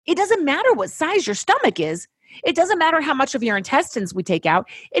It doesn't matter what size your stomach is. It doesn't matter how much of your intestines we take out.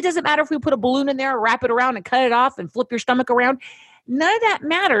 It doesn't matter if we put a balloon in there, wrap it around and cut it off and flip your stomach around. None of that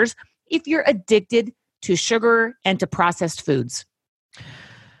matters if you're addicted to sugar and to processed foods.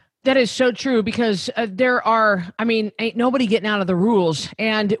 That is so true because ain't nobody getting out of the rules.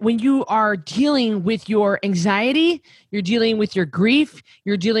 And when you are dealing with your anxiety, you're dealing with your grief,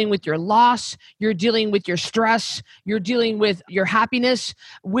 you're dealing with your loss, you're dealing with your stress, you're dealing with your happiness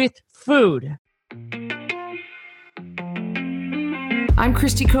with food. I'm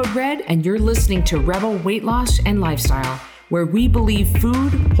Christy Code Red, and you're listening to Rebel Weight Loss and Lifestyle, where we believe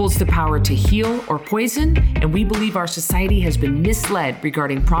food holds the power to heal or poison, and we believe our society has been misled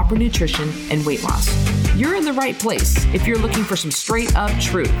regarding proper nutrition and weight loss. You're in the right place if you're looking for some straight up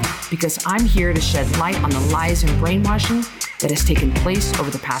truth, because I'm here to shed light on the lies and brainwashing that has taken place over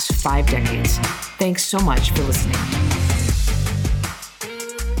the past 5 decades. Thanks so much for listening.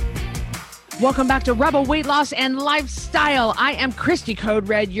 Welcome back to Rebel Weight Loss and Lifestyle. I am Christy Code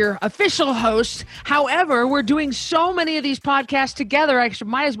Red, your official host. However, we're doing so many of these podcasts together, I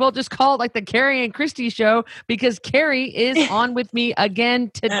might as well just call it like the Carrie and Christy show, because Carrie is on with me again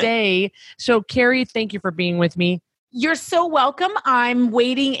today. So Carrie, thank you for being with me. You're so welcome. I'm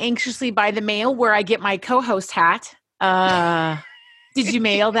waiting anxiously by the mail where I get my co-host hat. Did you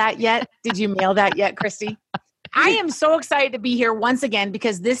mail that yet? Christy? I am so excited to be here once again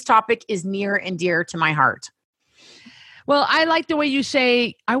because this topic is near and dear to my heart. Well, I like the way you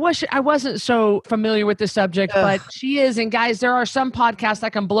say, I wish I wasn't so familiar with the subject, but she is. And guys, there are some podcasts I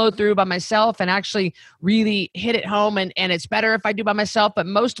can blow through by myself and actually really hit it home. And it's better if I do by myself, but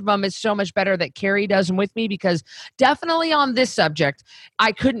most of them, it's so much better that Carrie does them with me, because definitely on this subject,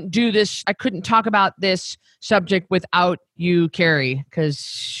 I couldn't do this. I couldn't talk about this subject without you, Carrie,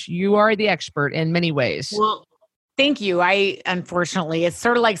 because you are the expert in many ways. Well, thank you. Unfortunately, it's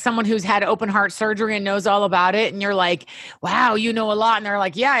sort of like someone who's had open heart surgery and knows all about it. And you're like, wow, you know a lot. And they're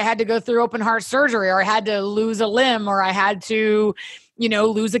like, yeah, I had to go through open heart surgery, or I had to lose a limb, or I had to,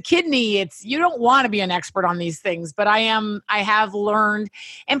 lose a kidney. You don't want to be an expert on these things, but I have learned.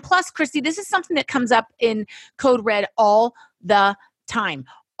 And plus, Christy, this is something that comes up in Code Red all the time.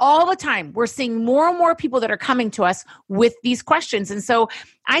 All the time, we're seeing more and more people that are coming to us with these questions. And so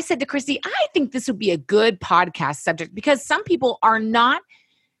I said to Christy, I think this would be a good podcast subject, because some people are not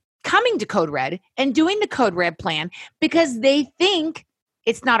coming to Code Red and doing the Code Red plan because they think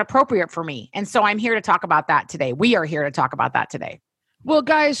it's not appropriate for me. And so I'm here to talk about that today. We are here to talk about that today. Well,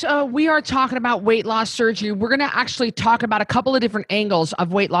 guys, we are talking about weight loss surgery. We're going to actually talk about a couple of different angles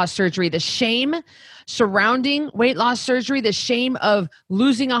of weight loss surgery. The shame surrounding weight loss surgery, the shame of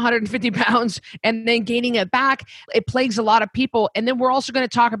losing 150 pounds and then gaining it back. It plagues a lot of people. And then we're also going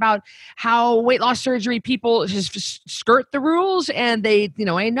to talk about how weight loss surgery people just skirt the rules, and they,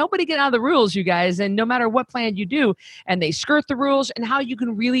 ain't nobody get out of the rules, you guys. And no matter what plan you do, and they skirt the rules, and how you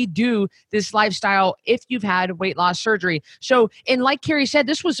can really do this lifestyle if you've had weight loss surgery. So, and like Carrie said,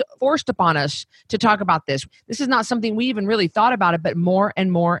 this was forced upon us to talk about this. This is not something we even really thought about it, but more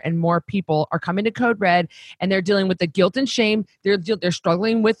and more and more people are coming to Code Red, and they're dealing with the guilt and shame. They're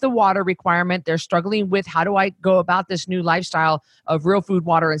struggling with the water requirement. They're struggling with, how do I go about this new lifestyle of real food,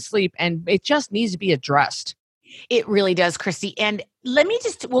 water, and sleep? And it just needs to be addressed. It really does, Christy. And let me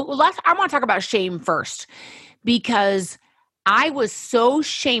I want to talk about shame first, because I was so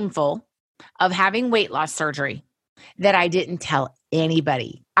shameful of having weight loss surgery that I didn't tell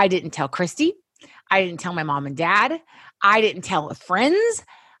anybody. I didn't tell Christy. I didn't tell my mom and dad. I didn't tell friends.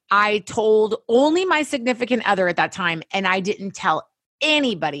 I told only my significant other at that time, and I didn't tell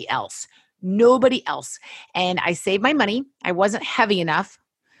anybody else, nobody else. And I saved my money. I wasn't heavy enough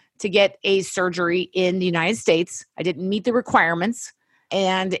to get a surgery in the United States. I didn't meet the requirements.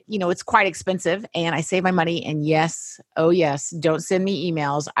 And, it's quite expensive, and I saved my money. And yes, oh yes, don't send me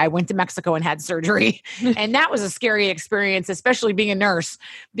emails. I went to Mexico and had surgery. And that was a scary experience, especially being a nurse,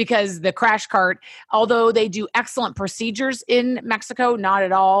 because the crash cart, although they do excellent procedures in Mexico, not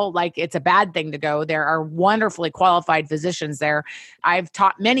at all like it's a bad thing to go. There are wonderfully qualified physicians there. I've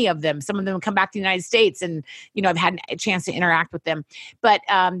taught many of them. Some of them come back to the United States, and, I've had a chance to interact with them. But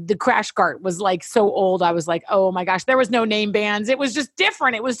the crash cart was like so old. I was like, oh my gosh, there was no name bands. It was just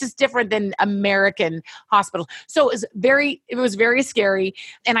different. It was just different than American hospitals. So it was very scary,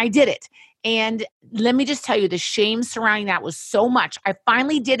 and I did it. And let me just tell you, the shame surrounding that was so much. I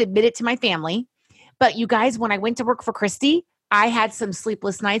finally did admit it to my family. But you guys, when I went to work for Christy, I had some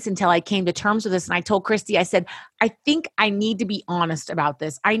sleepless nights until I came to terms with this. And I told Christy, I said, I think I need to be honest about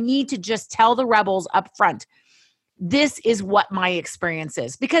this. I need to just tell the rebels up front, this is what my experience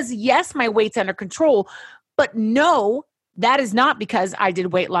is. Because yes, my weight's under control, but no, That is not because I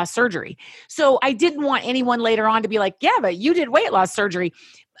did weight loss surgery. So I didn't want anyone later on to be like, yeah, but you did weight loss surgery.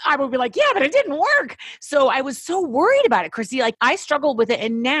 I would be like, yeah, but it didn't work. So I was so worried about it, Christy. Like I struggled with it.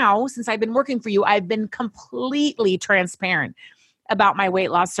 And now, since I've been working for you, I've been completely transparent about my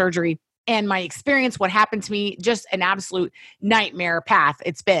weight loss surgery and my experience, what happened to me, just an absolute nightmare path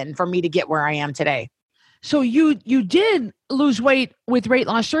it's been for me to get where I am today. So you did lose weight with weight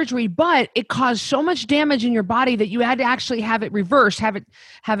loss surgery, but it caused so much damage in your body that you had to actually have it reversed, have it,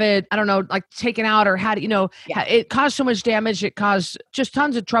 I don't know, like taken out or had, it caused so much damage. It caused just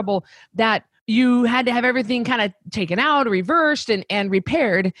tons of trouble that you had to have everything kind of taken out, reversed and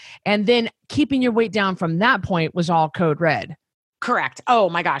repaired. And then keeping your weight down from that point was all code red. Correct.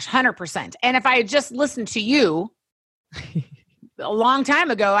 Oh my gosh, 100%. And if I had just listened to you a long time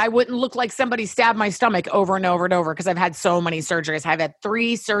ago, I wouldn't look like somebody stabbed my stomach over and over and over because I've had so many surgeries. I've had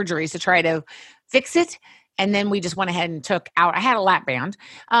 3 surgeries to try to fix it. And then we just went ahead and took out, I had a lap band.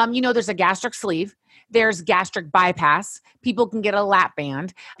 There's a gastric sleeve. There's gastric bypass. People can get a lap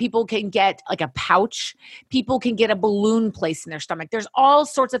band. People can get like a pouch. People can get a balloon placed in their stomach. There's all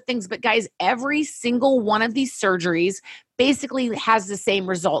sorts of things. But guys, every single one of these surgeries basically has the same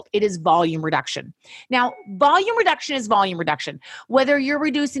result. It is volume reduction. Now, volume reduction is volume reduction. Whether you're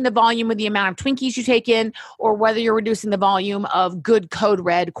reducing the volume of the amount of Twinkies you take in, or whether you're reducing the volume of good code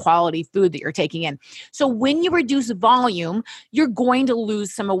red quality food that you're taking in. So when you reduce volume, you're going to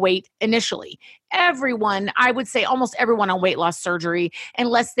lose some weight initially. Everyone, I would say almost everyone on weight loss surgery,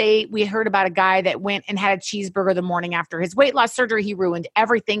 unless we heard about a guy that went and had a cheeseburger the morning after his weight loss surgery. He ruined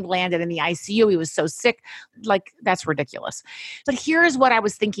everything, landed in the ICU. He was so sick. Like, that's ridiculous. But here's what I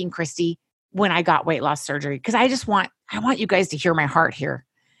was thinking, Christy, when I got weight loss surgery, because I want you guys to hear my heart here,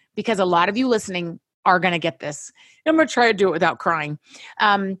 because a lot of you listening are going to get this. I'm going to try to do it without crying.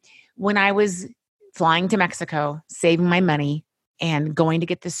 When I was flying to Mexico, saving my money, and going to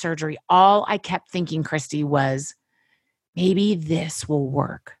get this surgery, all I kept thinking, Christy, was maybe this will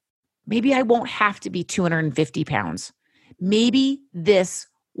work. Maybe I won't have to be 250 pounds. Maybe this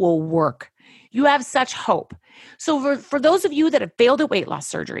will work. You have such hope. So for those of you that have failed at weight loss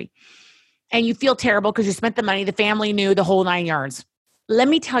surgery and you feel terrible because you spent the money, the family knew, the whole 9 yards, let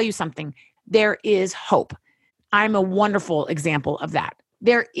me tell you something. There is hope. I'm a wonderful example of that.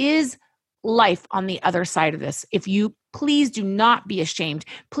 There is life on the other side of this. Please do not be ashamed.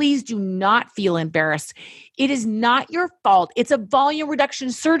 Please do not feel embarrassed. It is not your fault. It's a volume reduction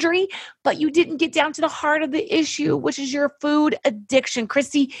surgery, but you didn't get down to the heart of the issue, which is your food addiction.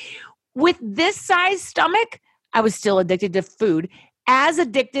 Christy, with this size stomach, I was still addicted to food, as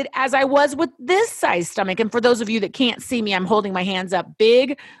addicted as I was with this size stomach. And for those of you that can't see me, I'm holding my hands up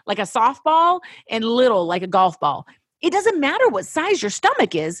big like a softball and little like a golf ball. It doesn't matter what size your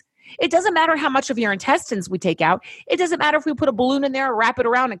stomach is. It doesn't matter how much of your intestines we take out. It doesn't matter if we put a balloon in there, wrap it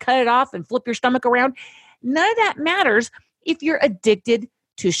around and cut it off and flip your stomach around. None of that matters if you're addicted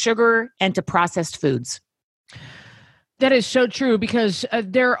to sugar and to processed foods. That is so true, because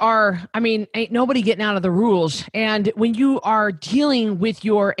ain't nobody getting out of the rules. And when you are dealing with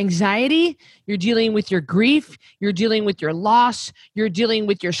your anxiety, you're dealing with your grief, you're dealing with your loss, you're dealing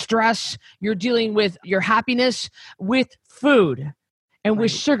with your stress, you're dealing with your happiness with food. And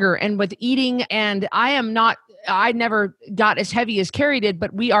with sugar and with eating. And I never got as heavy as Carrie did,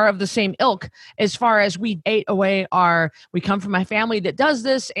 but we are of the same ilk as far as we ate away we come from a family that does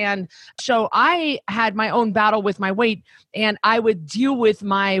this. And so I had my own battle with my weight, and I would deal with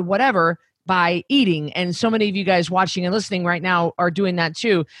my whatever by eating. And so many of you guys watching and listening right now are doing that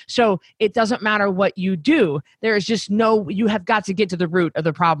too. So it doesn't matter what you do. There is just you have got to get to the root of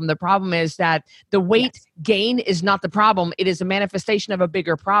the problem. The problem is that the weight gain is not the problem. It is a manifestation of a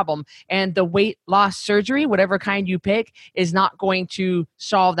bigger problem. And the weight loss surgery, whatever kind you pick, is not going to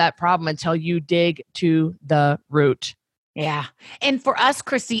solve that problem until you dig to the root. Yeah. And for us,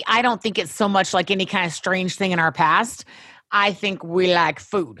 Christy, I don't think it's so much like any kind of strange thing in our past. I think we like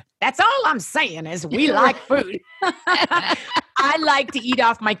food. That's all I'm saying is we like food. I like to eat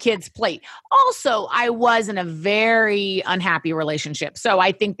off my kid's plate. Also, I was in a very unhappy relationship. So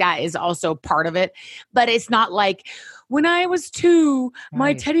I think that is also part of it. But it's not like when I was 2,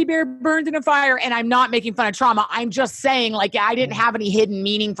 my teddy bear burned in a fire, and I'm not making fun of trauma. I'm just saying, like, I didn't have any hidden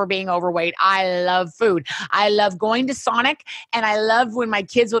meaning for being overweight. I love food. I love going to Sonic, and I love when my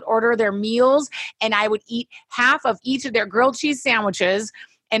kids would order their meals and I would eat half of each of their grilled cheese sandwiches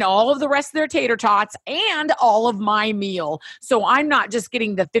and all of the rest of their tater tots and all of my meal. So I'm not just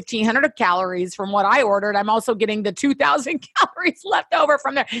getting the 1,500 calories from what I ordered. I'm also getting the 2,000 calories left over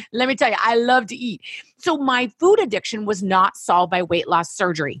from there. Let me tell you, I love to eat. So my food addiction was not solved by weight loss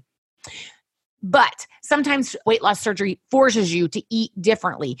surgery. But sometimes weight loss surgery forces you to eat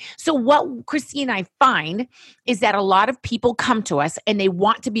differently. So what Christy and I find is that a lot of people come to us and they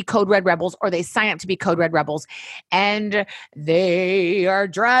want to be Code Red Rebels, or they sign up to be Code Red Rebels, and they are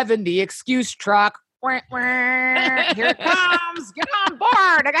driving the excuse truck. Here it comes. Get on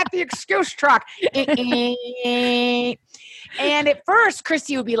board. I got the excuse truck. And at first,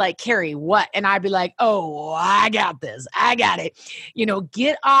 Christy would be like, Carrie, what? And I'd be like, oh, I got this. I got it.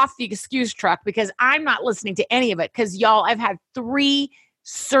 Get off the excuse truck, because I'm not listening to any of it. Because y'all, I've had 3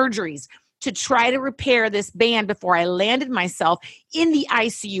 surgeries to try to repair this band before I landed myself in the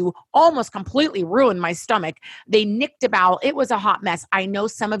ICU, almost completely ruined my stomach. They nicked about. It was a hot mess. I know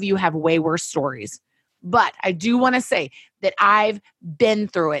some of you have way worse stories. But I do want to say that I've been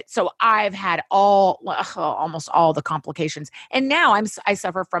through it. So I've had almost all the complications. And now I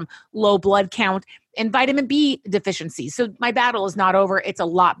suffer from low blood count and vitamin B deficiency. So my battle is not over. It's a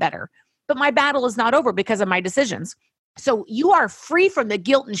lot better. But my battle is not over because of my decisions. So you are free from the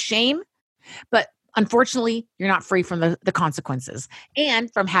guilt and shame, but unfortunately, you're not free from the consequences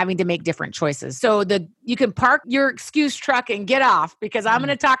and from having to make different choices. So you can park your excuse truck and get off, because I'm going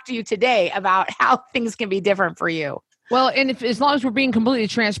to talk to you today about how things can be different for you. Well, and as long as we're being completely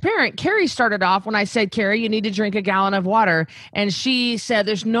transparent, Carrie started off when I said, Carrie, you need to drink a gallon of water. And she said,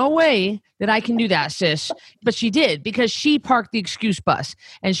 there's no way that I can do that, sis. But she did, because she parked the excuse bus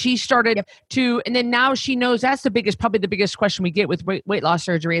and she started and then now she knows that's probably the biggest question we get with weight loss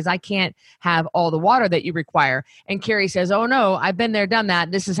surgery is, I can't have all the water that you require. And Carrie says, oh no, I've been there, done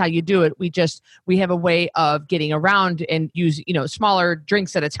that. This is how you do it. We have a way of getting around and use, smaller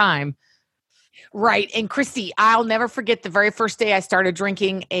drinks at a time. Right. And Christy, I'll never forget the very first day I started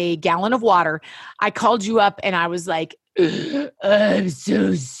drinking a gallon of water. I called you up and I was like, I'm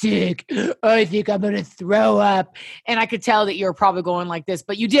so sick. I think I'm going to throw up. And I could tell that you were probably going like this,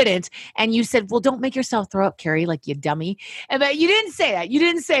 but you didn't. And you said, well, don't make yourself throw up, Carrie, like you dummy. But you didn't say that. You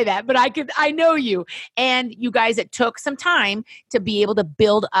didn't say that, but I know you. And you guys, it took some time to be able to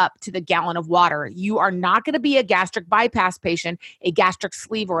build up to the gallon of water. You are not going to be a gastric bypass patient, a gastric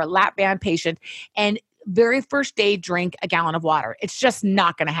sleeve, or a lap band patient. And very first day, drink a gallon of water. It's just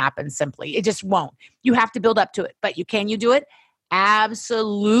not going to happen simply. It just won't. You have to build up to it. But can you do it?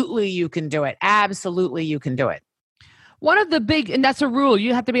 Absolutely, you can do it. Absolutely, you can do it. One of the and that's a rule,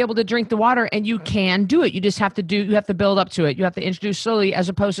 you have to be able to drink the water, and you can do it. You just have to you have to build up to it. You have to introduce slowly, as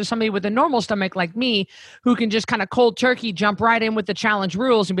opposed to somebody with a normal stomach like me, who can just kind of cold turkey jump right in with the challenge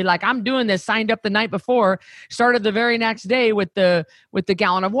rules and be like, I'm doing this, signed up the night before, started the very next day with the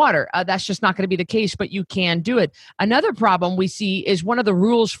gallon of water. That's just not going to be the case, but you can do it. Another problem we see is one of the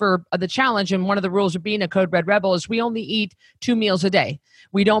rules for the challenge, and one of the rules of being a Code Red Rebel, is we only eat 2 meals a day.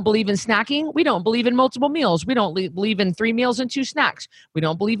 We don't believe in snacking. We don't believe in multiple meals. We don't believe in 3 meals and 2 snacks. We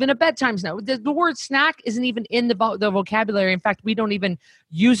don't believe in a bedtime snack. The word snack isn't even in the vocabulary. In fact, we don't even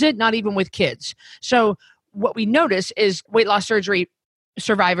use it, not even with kids. So what we notice is weight loss surgery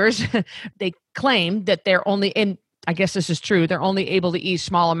survivors, they claim that they're only I guess this is true, they're only able to eat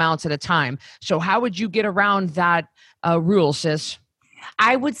small amounts at a time. So how would you get around that rule, sis?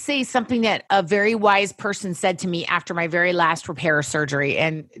 I would say something that a very wise person said to me after my very last repair surgery.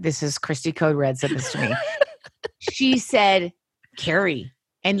 And this is Christy Code Red said this to me. She said, Carrie,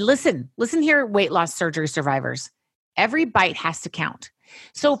 and listen here, weight loss surgery survivors, every bite has to count.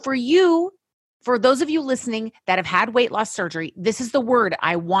 So for those of you listening that have had weight loss surgery, this is the word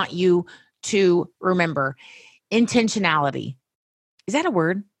I want you to remember. Intentionality. Is that a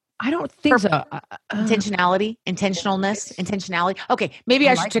word? I don't think so. Intentionality, intentionality. Okay, maybe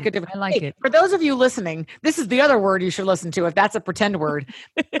I should take a different. I like it. For those of you listening, this is the other word you should listen to if that's a pretend word.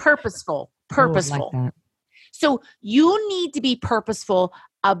 Purposeful. Purposeful. Oh, I like that. So you need to be purposeful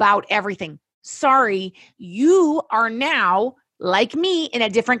about everything. Sorry, you are now, like me, in a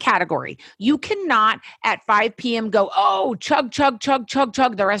different category. You cannot at 5 p.m. go, oh, chug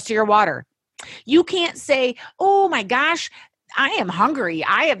the rest of your water. You can't say, oh my gosh, I am hungry.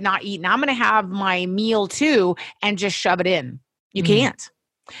 I have not eaten. I'm going to have my meal too and just shove it in. You can't.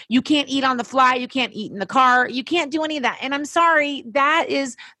 You can't eat on the fly. You can't eat in the car. You can't do any of that. And I'm sorry,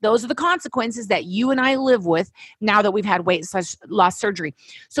 those are the consequences that you and I live with now that we've had weight loss surgery.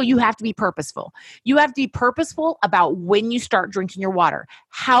 So you have to be purposeful. You have to be purposeful about when you start drinking your water,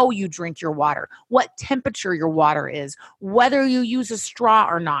 how you drink your water, what temperature your water is, whether you use a straw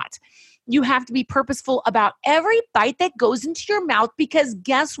or not. You have to be purposeful about every bite that goes into your mouth, because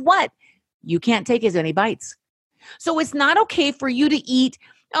guess what? You can't take as many bites. So it's not okay for you to eat,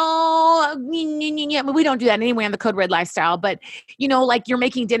 we don't do that anyway on the Code Red lifestyle, but like you're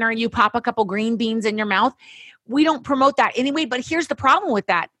making dinner and you pop a couple green beans in your mouth. We don't promote that anyway, but here's the problem with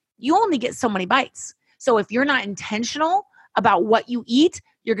that. you only get so many bites. So if you're not intentional about what you eat,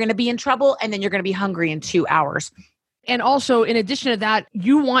 you're going to be in trouble, and then you're going to be hungry in 2 hours. And also, in addition to that,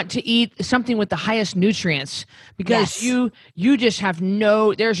 you want to eat something with the highest nutrients, because you just have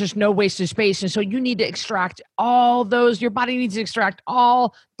there's just no wasted space. And so you need to extract your body needs to extract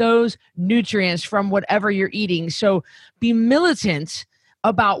all those nutrients from whatever you're eating. So be militant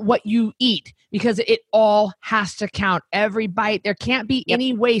about what you eat, because it all has to count. Every bite. There can't be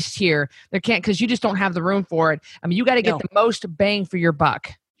any waste here. There can't, because you just don't have the room for it. I mean, you got to get the most bang for your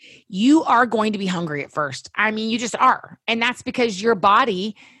buck. You are going to be hungry at first. I mean, you just are. And that's because your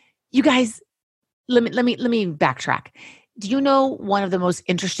body, you guys, let me backtrack. Do you know one of the most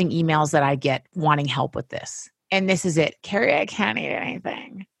interesting emails that I get wanting help with this? And this is it. Carrie, I can't eat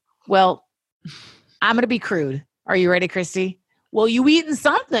anything. Well, I'm going to be crude. Are you ready, Christy? Well, you eating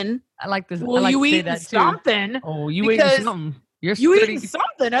something. I like this. Well, you eating something. Oh, you eating something. You eating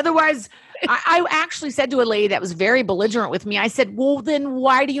something. Otherwise, I actually said to a lady that was very belligerent with me, I said, well, then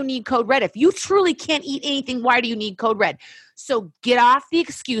why do you need Code Red? If you truly can't eat anything, why do you need Code Red? So get off the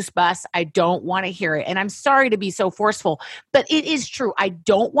excuse bus. I don't want to hear it. And I'm sorry to be so forceful, but it is true. I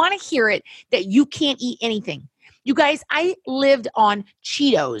don't want to hear it that you can't eat anything. You guys, I lived on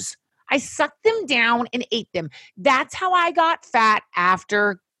Cheetos. I sucked them down and ate them. That's how I got fat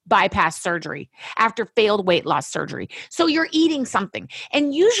after bypass surgery, after failed weight loss surgery. So you're eating something.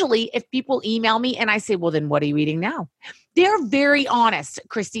 And usually if people email me and I say, well, then what are you eating now? They're very honest,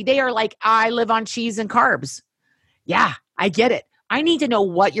 Christy. They are like, I live on cheese and carbs. Yeah, I get it. I need to know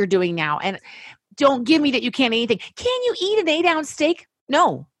what you're doing now. And don't give me that you can't eat anything. Can you eat an 8-ounce steak?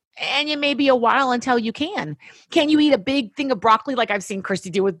 No. And it may be a while until you can. Can you eat a big thing of broccoli like I've seen Christy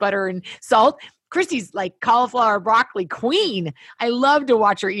do with butter and salt? Christy's like cauliflower broccoli queen. I love to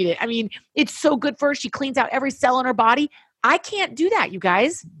watch her eat it. I mean, it's so good for her. She cleans out every cell in her body. I can't do that, you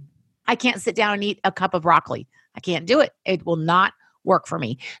guys. I can't sit down and eat a cup of broccoli. I can't do it. It will not work for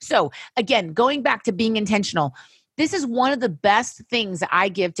me. So again, going back to being intentional, this is one of the best things that I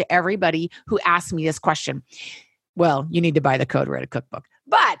give to everybody who asks me this question. Well, you need to buy the Code Red cookbook.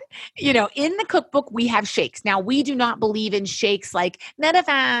 But, in the cookbook, we have shakes. Now, we do not believe in shakes like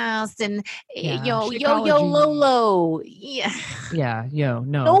Metafast and Yo-Yo Lolo.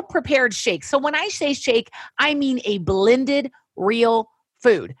 No prepared shakes. So when I say shake, I mean a blended real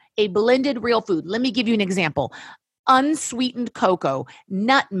food. A blended real food. Let me give you an example. Unsweetened cocoa,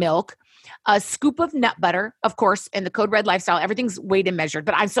 nut milk, a scoop of nut butter, of course, in the Code Red lifestyle, everything's weighed and measured,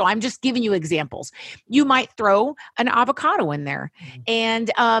 but I'm just giving you examples. You might throw an avocado in there,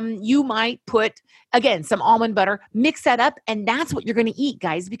 and you might put, again, some almond butter, mix that up, and that's what you're going to eat,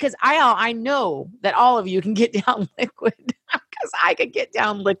 guys, because I know that all of you can get down liquid, because I could get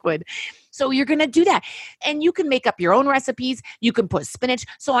down liquid. So you're going to do that. And you can make up your own recipes. You can put spinach.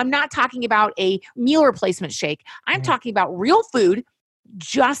 So I'm not talking about a meal replacement shake. I'm talking about real food,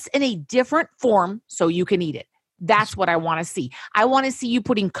 just in a different form so you can eat it. That's what I want to see. I want to see you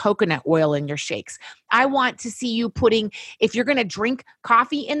putting coconut oil in your shakes. I want to see you putting, if you're going to drink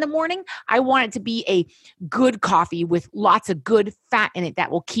coffee in the morning, I want it to be a good coffee with lots of good fat in it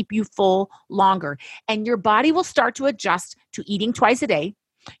that will keep you full longer. And your body will start to adjust to eating twice a day.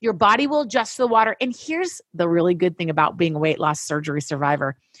 Your body will adjust to the water. And here's the really good thing about being a weight loss surgery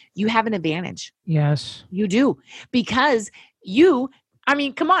survivor. You have an advantage. Yes. You do. Because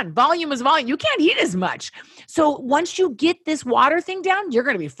come on, volume is volume. You can't eat as much. So once you get this water thing down, you're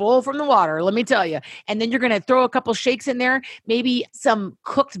going to be full from the water, let me tell you. And then you're going to throw a couple shakes in there, maybe some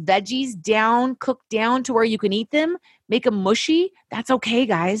cooked veggies cooked down to where you can eat them, make them mushy. That's okay,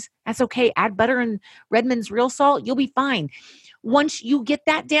 guys. That's okay. Add butter and Redmond's real salt. You'll be fine. Once you get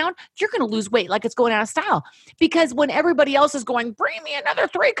that down, you're going to lose weight like it's going out of style. Because when everybody else is going, bring me another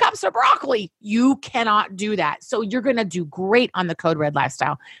 3 cups of broccoli, you cannot do that. So you're going to do great on the Code Red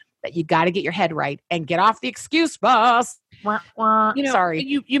lifestyle. But you got to get your head right and get off the excuse bus. Sorry.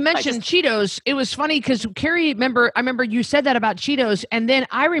 You mentioned Cheetos. It was funny because Carrie, I remember you said that about Cheetos. And then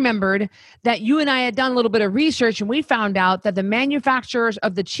I remembered that you and I had done a little bit of research and we found out that the manufacturers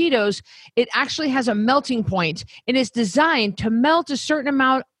of the Cheetos, it actually has a melting point and it's designed to melt a certain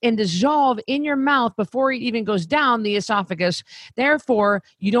amount and dissolve in your mouth before it even goes down the esophagus. Therefore,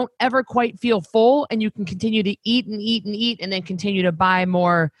 you don't ever quite feel full and you can continue to eat and eat and eat and then continue to buy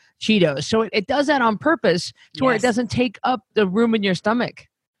more Cheetos. So it does that on purpose to where it doesn't take up the room in your stomach.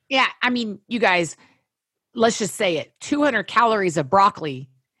 Yeah. I mean, you guys, let's just say it. 200 calories of broccoli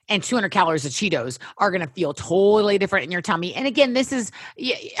and 200 calories of Cheetos are going to feel totally different in your tummy. And again,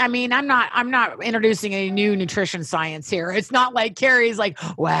 I'm not introducing any new nutrition science here. It's not like Carrie's like,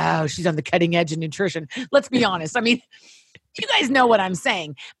 wow, she's on the cutting edge of nutrition. Let's be honest. I mean, You guys know what I'm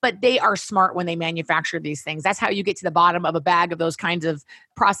saying, but they are smart when they manufacture these things. That's how you get to the bottom of a bag of those kinds of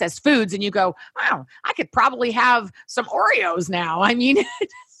processed foods. And you go, wow, I could probably have some Oreos now. I mean,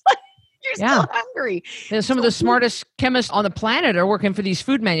 you're still hungry. And some of the smartest chemists on the planet are working for these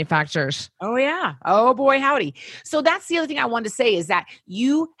food manufacturers. Oh, yeah. Oh, boy, howdy. So that's the other thing I wanted to say is that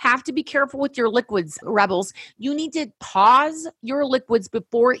you have to be careful with your liquids, Rebels. You need to pause your liquids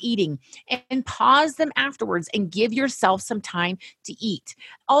before eating and pause them afterwards and give yourself some time to eat.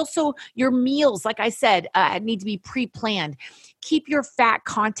 Also, your meals, like I said, need to be pre-planned. Keep your fat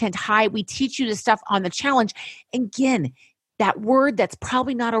content high. We teach you the stuff on the challenge. Again, that word that's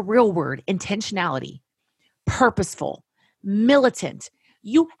probably not a real word, intentionality, purposeful, militant.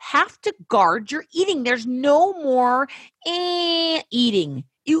 You have to guard your eating. There's no more eating.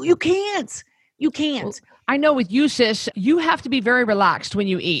 You can't. You can't. I know with you, sis, you have to be very relaxed when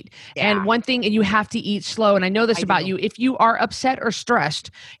you eat. Yeah. And one thing, and you have to eat slow. And I know this about you. If you are upset or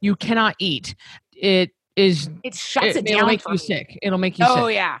stressed, you cannot eat. It shuts it down. It'll make you sick. It'll make you sick. Oh,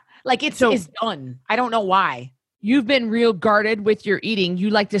 yeah. Like it's done. I don't know why. You've been real guarded with your eating. You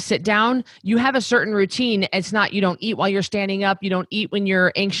like to sit down. You have a certain routine. It's not, you don't eat while you're standing up. You don't eat when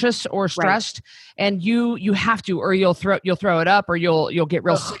you're anxious or stressed. Right. And you have to, or you'll throw it up, or you'll get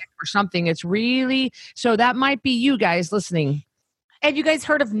real sick or something. It's really, so that might be you guys listening. Have you guys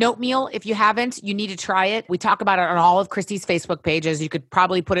heard of Notemeal? If you haven't, you need to try it. We talk about it on all of Christy's Facebook pages. You could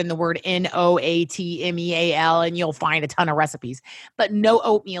probably put in the word Noatmeal and you'll find a ton of recipes. But no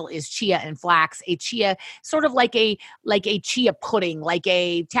oatmeal is chia and flax. A chia, sort of like a chia pudding, like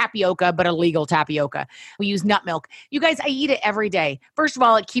a tapioca, but a legal tapioca. We use nut milk. You guys, I eat it every day. First of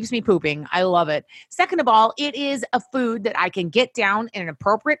all, it keeps me pooping. I love it. Second of all, it is a food that I can get down in an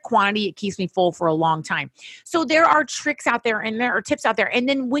appropriate quantity. It keeps me full for a long time. So there are tricks out there and there are tips out there. And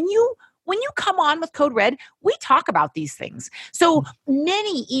then when you come on with Code Red, we talk about these things. So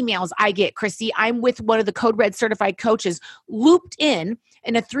many emails I get, Christy, I'm with one of the Code Red certified coaches looped in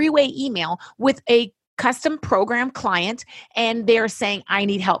a 3-way email with a custom program client. And they're saying, I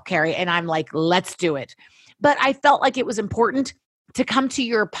need help, Carrie. And I'm like, let's do it. But I felt like it was important to come to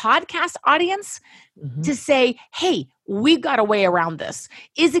your podcast audience to say, hey, we've got a way around this.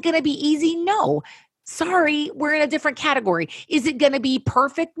 Is it going to be easy? No. Sorry, we're in a different category. Is it going to be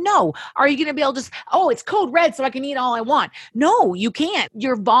perfect? No. Are you going to be able to just, it's Code Red so I can eat all I want? No, you can't.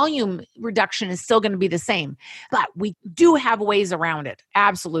 Your volume reduction is still going to be the same, but we do have ways around it.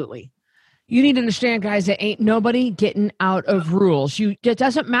 Absolutely. You need to understand, guys, that ain't nobody getting out of rules. It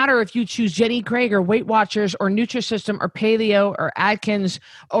doesn't matter if you choose Jenny Craig or Weight Watchers or Nutrisystem or Paleo or Atkins,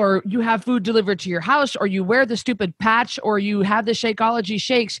 or you have food delivered to your house, or you wear the stupid patch, or you have the Shakeology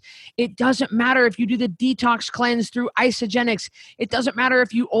shakes. It doesn't matter if you do the detox cleanse through Isogenics. It doesn't matter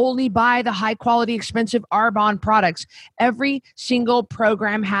if you only buy the high quality, expensive Arbonne products. Every single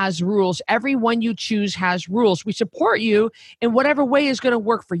program has rules. Every one you choose has rules. We support you in whatever way is going to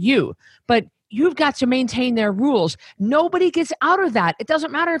work for you. But you've got to maintain their rules. Nobody gets out of that. It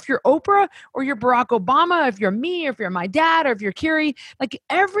doesn't matter if you're Oprah or you're Barack Obama, if you're me, or if you're my dad, or if you're Carrie. Like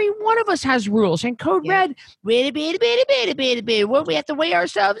every one of us has rules. And Code Red, we have to weigh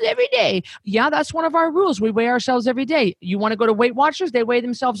ourselves every day. Yeah, that's one of our rules. We weigh ourselves every day. You want to go to Weight Watchers? They weigh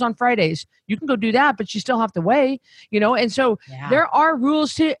themselves on Fridays. You can go do that, but you still have to weigh, And so there are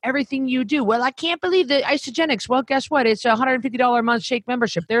rules to everything you do. Well, I can't believe the Isogenics. Well, guess what? It's a $150 a month Shake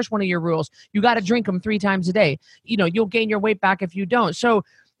membership. There's one of your rules. You got to drink them 3 times a day. You'll gain your weight back if you don't. So,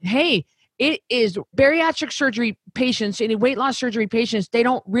 hey, it is bariatric surgery patients and weight loss surgery patients. They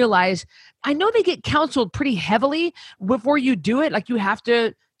don't realize, I know they get counseled pretty heavily before you do it. Like you have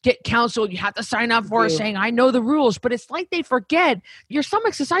to get counseled. You have to sign up for it saying, I know the rules, but it's like they forget your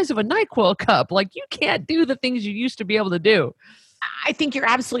stomach's the size of a NyQuil cup. Like you can't do the things you used to be able to do. I think you're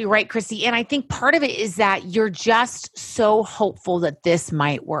absolutely right, Christy. And I think part of it is that you're just so hopeful that this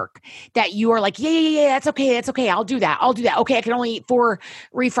might work, that you are like, yeah, that's okay. That's okay. I'll do that. Okay. I can only eat 4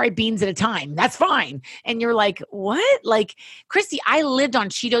 refried beans at a time. That's fine. And you're like, what? Like, Christy, I lived on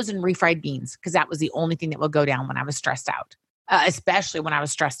Cheetos and refried beans because that was the only thing that would go down when I was stressed out. Especially when I was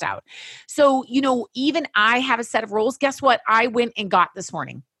stressed out. So, even I have a set of rules. Guess what? I went and got this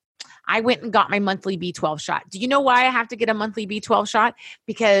morning. I went and got my monthly B12 shot. Do you know why I have to get a monthly B12 shot?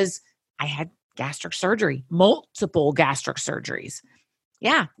 Because I had gastric surgery, multiple gastric surgeries.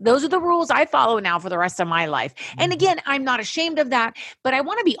 Yeah, those are the rules I follow now for the rest of my life. And again, I'm not ashamed of that, but I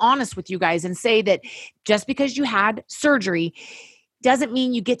want to be honest with you guys and say that just because you had surgery doesn't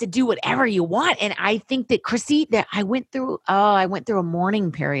mean you get to do whatever you want. And I think that, Christy, that I went through a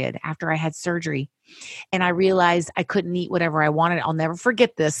mourning period after I had surgery. And I realized I couldn't eat whatever I wanted. I'll never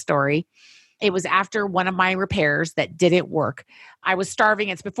forget this story. It was after one of my repairs that didn't work. I was starving.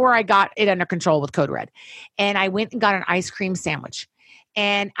 It's before I got it under control with Code Red. And I went and got an ice cream sandwich.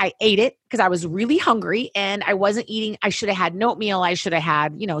 And I ate it because I was really hungry and I wasn't eating. I should have had an oatmeal. I should have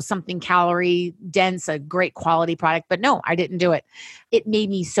had, something calorie dense, a great quality product. But no, I didn't do it. It made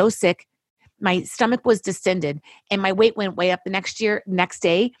me so sick. My stomach was distended and my weight went way up the next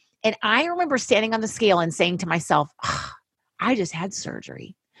day. And I remember standing on the scale and saying to myself, I just had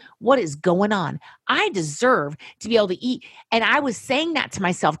surgery. What is going on? I deserve to be able to eat. And I was saying that to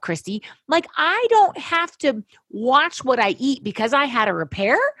myself, Christy, like I don't have to watch what I eat because I had a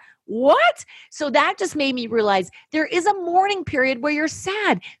repair. What? So that just made me realize there is a mourning period where you're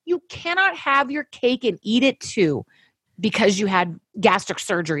sad. You cannot have your cake and eat it too because you had gastric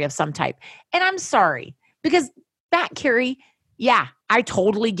surgery of some type. And I'm sorry because that, Carrie, yeah, I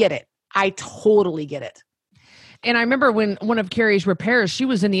totally get it. I totally get it. And I remember when one of Carrie's repairs, she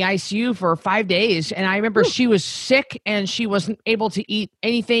was in the ICU for 5 days. And I remember she was sick and she wasn't able to eat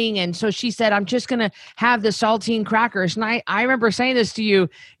anything. And so she said, I'm just going to have the saltine crackers. And I remember saying this to you,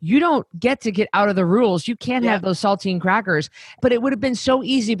 you don't get to get out of the rules. You can't have those saltine crackers. But it would have been so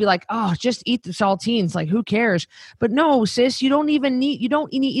easy to be like, oh, just eat the saltines. Like, who cares? But no, sis, you don't even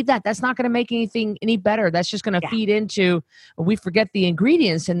eat that. That's not going to make anything any better. That's just going to feed into, we forget the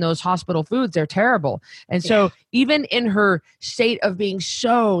ingredients in those hospital foods. They're terrible. And so even in her state of being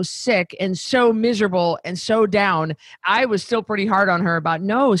so sick and so miserable and so down, I was still pretty hard on her about,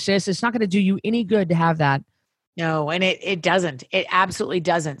 no, sis, it's not going to do you any good to have that. No, and it doesn't. It absolutely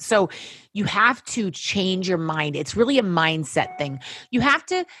doesn't. So you have to change your mind. It's really a mindset thing. You have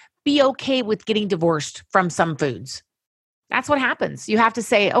to be okay with getting divorced from some foods. That's what happens. You have to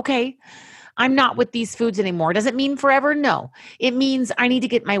say, okay, I'm not with these foods anymore. Does it mean forever? No. It means I need to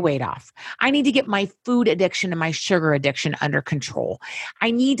get my weight off. I need to get my food addiction and my sugar addiction under control.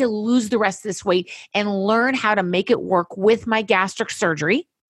 I need to lose the rest of this weight and learn how to make it work with my gastric surgery.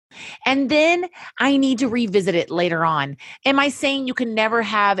 And then I need to revisit it later on. Am I saying you can never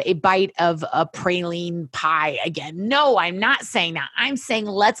have a bite of a praline pie again? No, I'm not saying that. I'm saying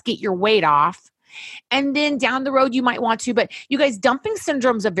let's get your weight off. And then down the road, you might want to, but you guys, dumping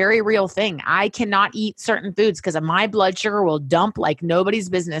syndrome is a very real thing. I cannot eat certain foods because my blood sugar will dump like nobody's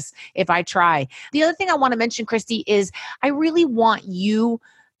business if I try. The other thing I want to mention, Christy, is I really want you,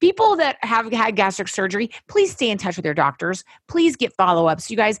 people that have had gastric surgery, please stay in touch with your doctors. Please get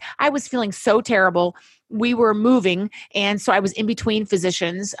follow-ups. You guys, I was feeling so terrible. We were moving. And so I was in between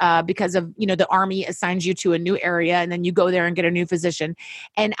physicians because of, the Army assigns you to a new area and then you go there and get a new physician.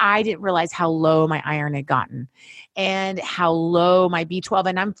 And I didn't realize how low my iron had gotten and how low my B12.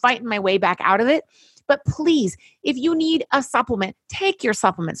 And I'm fighting my way back out of it. But please, if you need a supplement, take your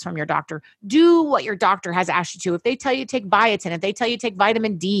supplements from your doctor. Do what your doctor has asked you to. If they tell you to take biotin, if they tell you to take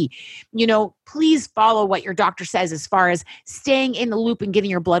vitamin D, please follow what your doctor says as far as staying in the loop and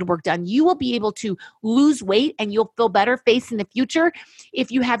getting your blood work done. You will be able to lose weight and you'll feel better facing the future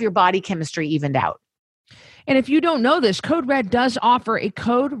if you have your body chemistry evened out. And if you don't know this, Code Red does offer a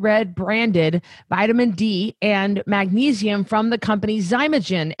Code Red branded vitamin D and magnesium from the company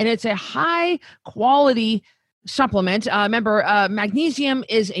Zymogen. And it's a high quality supplement. Remember, magnesium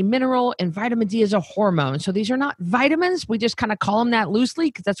is a mineral and vitamin D is a hormone. So these are not vitamins. We just kind of call them that loosely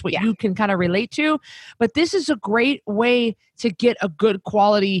because that's what you can kind of relate to. But this is a great way to get a good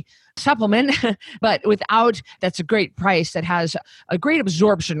quality supplement, but that's a great price that has a great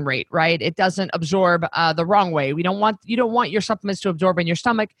absorption rate, right? It doesn't absorb the wrong way. You don't want your supplements to absorb in your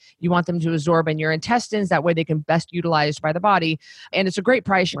stomach. You want them to absorb in your intestines. That way they can best utilized by the body. And it's a great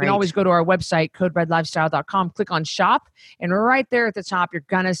price. You can always go to our website, coderedlifestyle.com, click on shop. And right there at the top, you're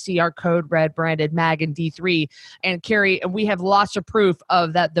going to see our Code Red branded Mag and D3. And Carrie, we have lots of proof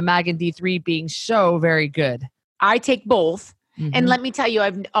of that, the Mag and D3 being so very good. I take both. Mm-hmm. And let me tell you,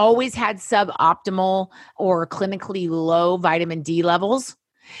 I've always had suboptimal or clinically low vitamin D levels.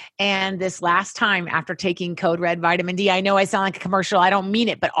 And this last time after taking Code Red vitamin D, I know I sound like a commercial. I don't mean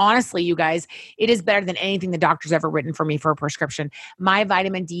it, but honestly, you guys, it is better than anything the doctor's ever written for me for a prescription. My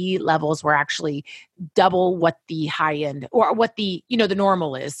vitamin D levels were actually double what the high end or what the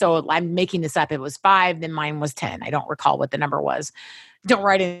normal is. So I'm making this up. It was 5, then mine was 10. I don't recall what the number was. Don't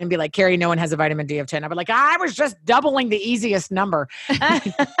write in and be like, Carrie, no one has a vitamin D of 10. I'll be like, I was just doubling the easiest number.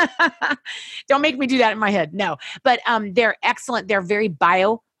 Don't make me do that in my head. No, but they're excellent. They're very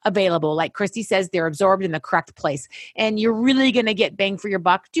bioavailable. Like Christy says, they're absorbed in the correct place. And you're really going to get bang for your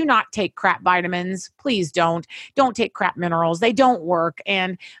buck. Do not take crap vitamins. Please don't. Don't take crap minerals. They don't work.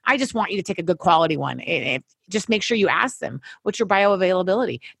 And I just want you to take a good quality one. just make sure you ask them, what's your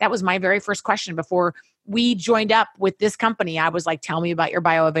bioavailability? That was my very first question before we joined up with this company. I was like, tell me about your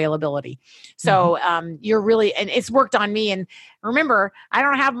bioavailability. So you're really, and it's worked on me. And remember, I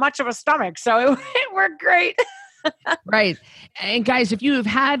don't have much of a stomach, so it worked great. Right. And guys, if you have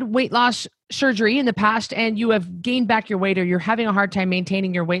had weight loss surgery in the past and you have gained back your weight, or you're having a hard time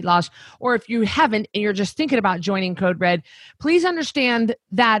maintaining your weight loss, or if you haven't and you're just thinking about joining Code Red, please understand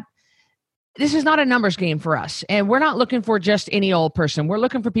that this is not a numbers game for us. And we're not looking for just any old person. We're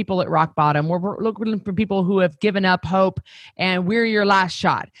looking for people at rock bottom. We're looking for people who have given up hope, and we're your last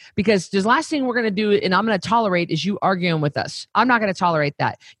shot. Because the last thing we're going to do, and I'm going to tolerate, is you arguing with us. I'm not going to tolerate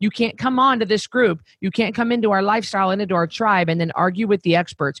that. You can't come on to this group. You can't come into our lifestyle, into our tribe, and then argue with the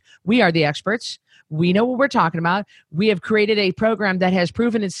experts. We are the experts. We know what we're talking about. We have created a program that has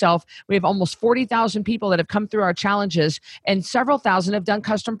proven itself. We have almost 40,000 people that have come through our challenges, and several thousand have done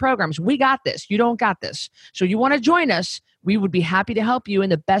custom programs. We got this. You don't got this. So you want to join us? We would be happy to help you.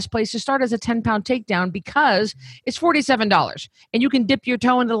 And the best place to start is a 10-pound takedown, because it's $47. And you can dip your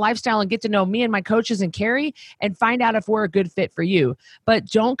toe into the lifestyle and get to know me and my coaches and Carrie and find out if we're a good fit for you. But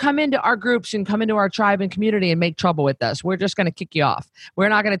don't come into our groups and come into our tribe and community and make trouble with us. We're just going to kick you off. We're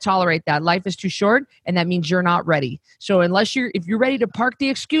not going to tolerate that. Life is too short, and that means you're not ready. So if you're ready to park the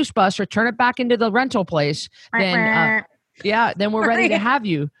excuse bus or turn it back into the rental place, then we're ready to have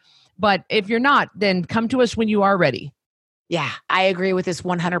you. But if you're not, then come to us when you are ready. Yeah, I agree with this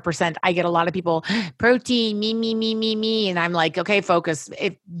 100%. I get a lot of people, protein, me. And I'm like, okay, focus.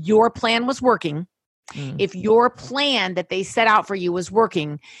 If your plan was working, if your plan that they set out for you was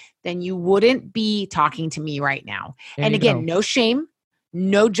working, then you wouldn't be talking to me right now. And again, no shame,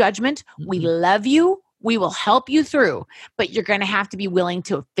 no judgment. We love you. We will help you through, but you're going to have to be willing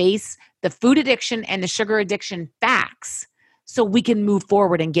to face the food addiction and the sugar addiction facts so we can move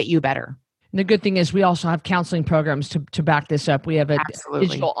forward and get you better. And the good thing is we also have counseling programs to back this up. We have a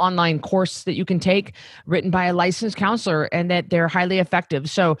digital online course that you can take, written by a licensed counselor, and that they're highly effective.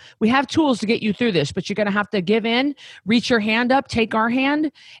 So we have tools to get you through this, but you're going to have to give in, reach your hand up, take our hand,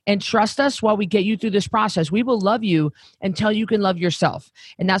 and trust us while we get you through this process. We will love you until you can love yourself.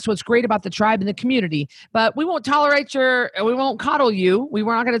 And that's what's great about the tribe and the community. But we won't we won't coddle you. We're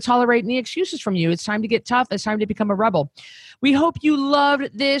not going to tolerate any excuses from you. It's time to get tough. It's time to become a rebel. We hope you loved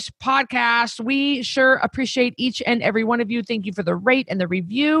this podcast. We sure appreciate each and every one of you. Thank you for the rate and the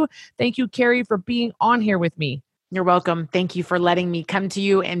review. Thank you, Carrie, for being on here with me. You're welcome. Thank you for letting me come to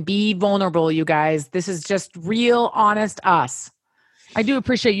you and be vulnerable, you guys. This is just real, honest us. I do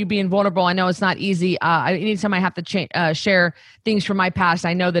appreciate you being vulnerable. I know it's not easy. Anytime I have to share things from my past,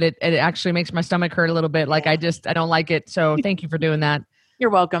 I know that it actually makes my stomach hurt a little bit. Like I don't like it. So thank you for doing that. You're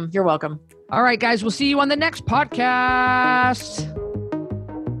welcome. You're welcome. All right, guys, we'll see you on the next podcast.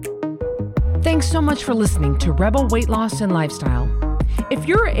 Thanks so much for listening to Rebel Weight Loss and Lifestyle. If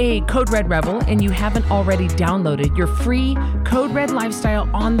you're a Code Red Rebel and you haven't already downloaded your free Code Red Lifestyle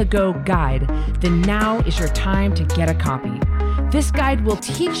on the Go guide, then now is your time to get a copy. This guide will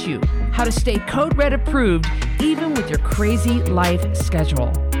teach you how to stay Code Red approved even with your crazy life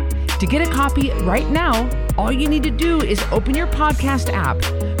schedule. To get a copy right now, all you need to do is open your podcast app,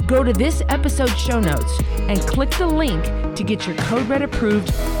 go to this episode's show notes, and click the link to get your Code Red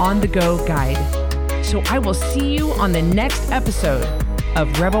approved on the Go guide. So I will see you on the next episode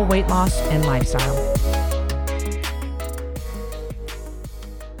of Rebel Weight Loss and Lifestyle.